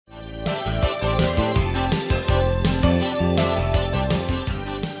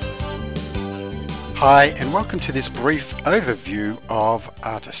Hi and welcome to this brief overview of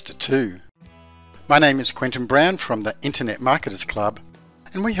Artisteer 2. My name is Quentin Brown from the Internet Marketers Club,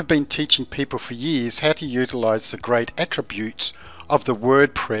 and we have been teaching people for years how to utilize the great attributes of the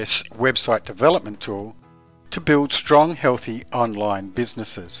Wordpress website development tool to build strong, healthy online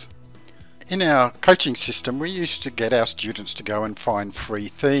businesses. In our coaching system, we used to get our students to go and find free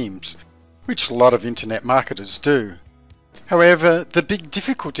themes, which a lot of internet marketers do. However, the big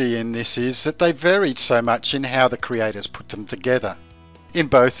difficulty in this is that they varied so much in how the creators put them together, in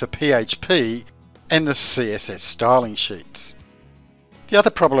both the PHP and the CSS styling sheets. The other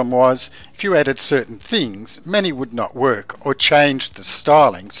problem was, if you added certain things, many would not work or changed the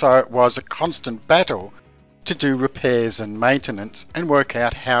styling, so it was a constant battle to do repairs and maintenance and work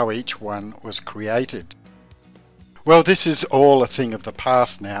out how each one was created. Well, this is all a thing of the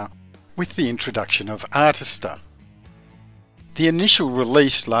past now, with the introduction of Artisteer. The initial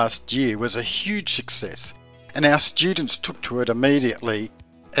release last year was a huge success, and our students took to it immediately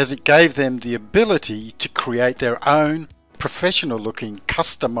as it gave them the ability to create their own professional-looking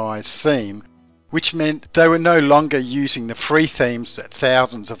customized theme, which meant they were no longer using the free themes that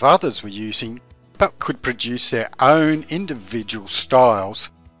thousands of others were using, but could produce their own individual styles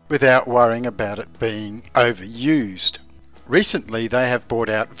without worrying about it being overused. Recently they have brought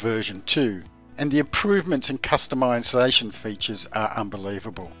out version 2, and the improvements and customization features are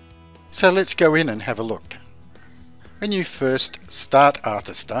unbelievable. So let's go in and have a look. When you first start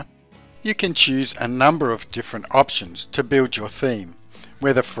Artisteer, you can choose a number of different options to build your theme,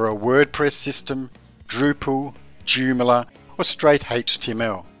 whether for a WordPress system, Drupal, Joomla, or straight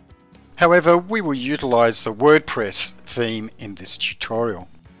HTML. However, we will utilize the WordPress theme in this tutorial.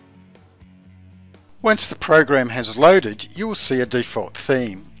 Once the program has loaded, you will see a default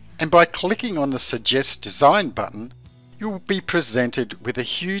theme, and by clicking on the Suggest Design button, you will be presented with a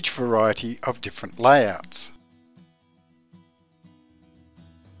huge variety of different layouts.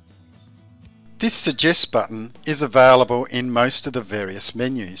 This Suggest button is available in most of the various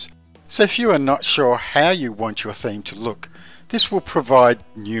menus, so if you are not sure how you want your theme to look, this will provide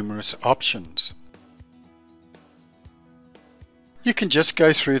numerous options. You can just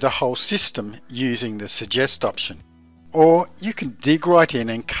go through the whole system using the Suggest option, or you can dig right in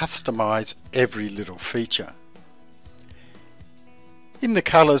and customize every little feature. In the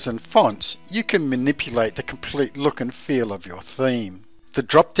colors and fonts, you can manipulate the complete look and feel of your theme. The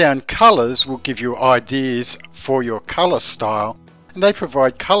drop-down colors will give you ideas for your color style, and they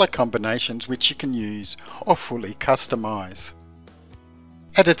provide color combinations which you can use or fully customize.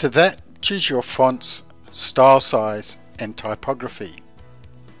 Added to that, choose your fonts, style size, and typography.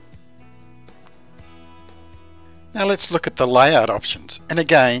 Now let's look at the layout options, and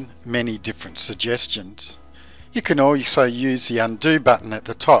again, many different suggestions. You can also use the undo button at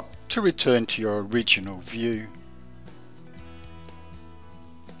the top to return to your original view.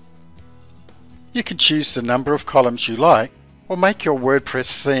 You can choose the number of columns you like, or make your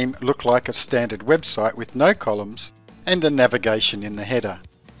WordPress theme look like a standard website with no columns and the navigation in the header.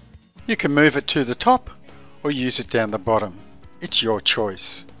 You can move it to the top or use it down the bottom. It's your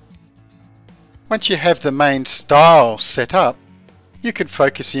choice. Once you have the main style set up, you can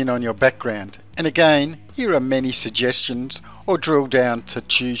focus in on your background, and again, here are many suggestions, or drill down to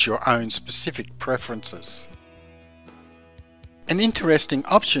choose your own specific preferences. An interesting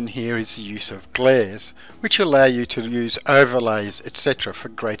option here is the use of glares, which allow you to use overlays, etc. for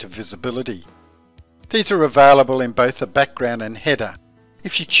greater visibility. These are available in both the background and header,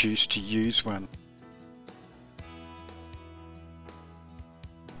 if you choose to use one.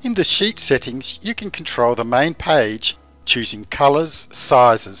 In the sheet settings, you can control the main page, choosing colors,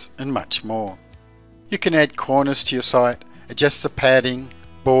 sizes, and much more. You can add corners to your site, adjust the padding,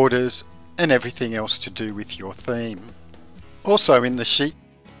 borders, and everything else to do with your theme. Also in the sheet,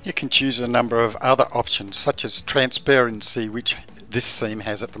 you can choose a number of other options such as transparency, which this theme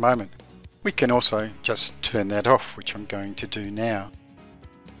has at the moment. We can also just turn that off, which I'm going to do now.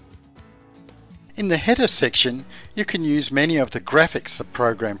 In the header section, you can use many of the graphics the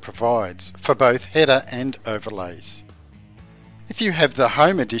program provides for both header and overlays. If you have the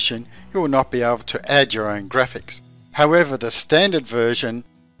Home edition, you will not be able to add your own graphics. However, the standard version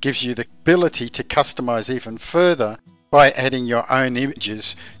gives you the ability to customize even further by adding your own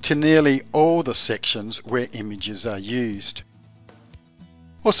images to nearly all the sections where images are used.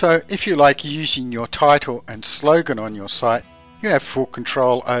 Also, if you like using your title and slogan on your site, you have full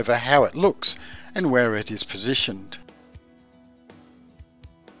control over how it looks and where it is positioned.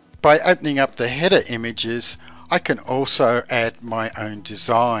 By opening up the header images, I can also add my own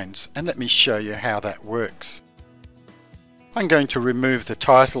designs, and let me show you how that works. I'm going to remove the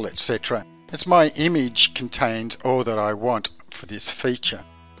title, etc., as my image contains all that I want for this feature.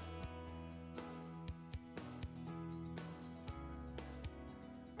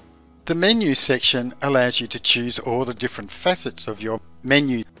 The menu section allows you to choose all the different facets of your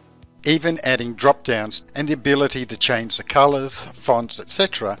menu, even adding drop-downs and the ability to change the colours, fonts,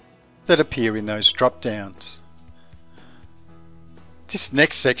 etc. that appear in those drop-downs. This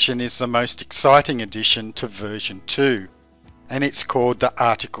next section is the most exciting addition to version 2, and it's called the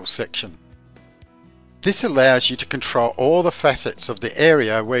article section. This allows you to control all the facets of the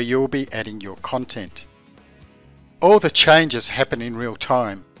area where you'll be adding your content. All the changes happen in real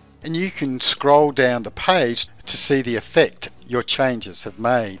time, and you can scroll down the page to see the effect your changes have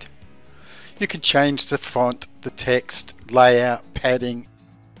made. You can change the font, the text, layout, padding,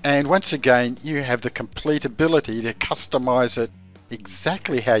 and once again you have the complete ability to customize it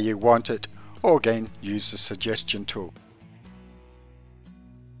exactly how you want it, or again use the suggestion tool.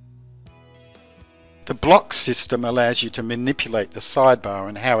 The block system allows you to manipulate the sidebar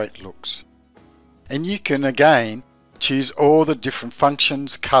and how it looks, and you can again choose all the different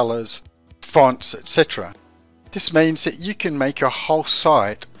functions, colours, fonts, etc. This means that you can make your whole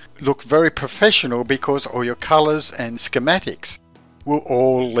site look very professional because all your colours and schematics will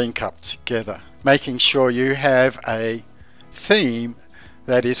all link up together, making sure you have a theme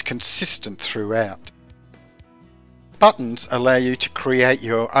that is consistent throughout. Buttons allow you to create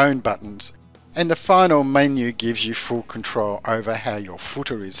your own buttons, and the final menu gives you full control over how your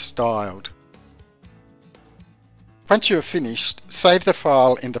footer is styled. Once you have finished, save the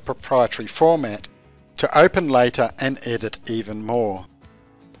file in the proprietary format to open later and edit even more.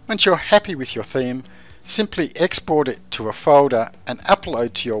 Once you're happy with your theme, simply export it to a folder and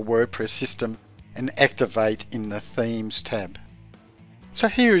upload to your WordPress system and activate in the Themes tab. So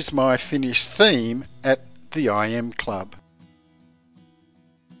here is my finished theme at the IM Club.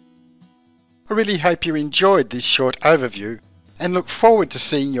 I really hope you enjoyed this short overview and look forward to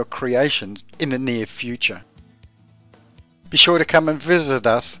seeing your creations in the near future. Be sure to come and visit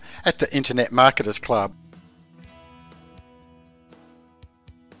us at the Internet Marketers Club,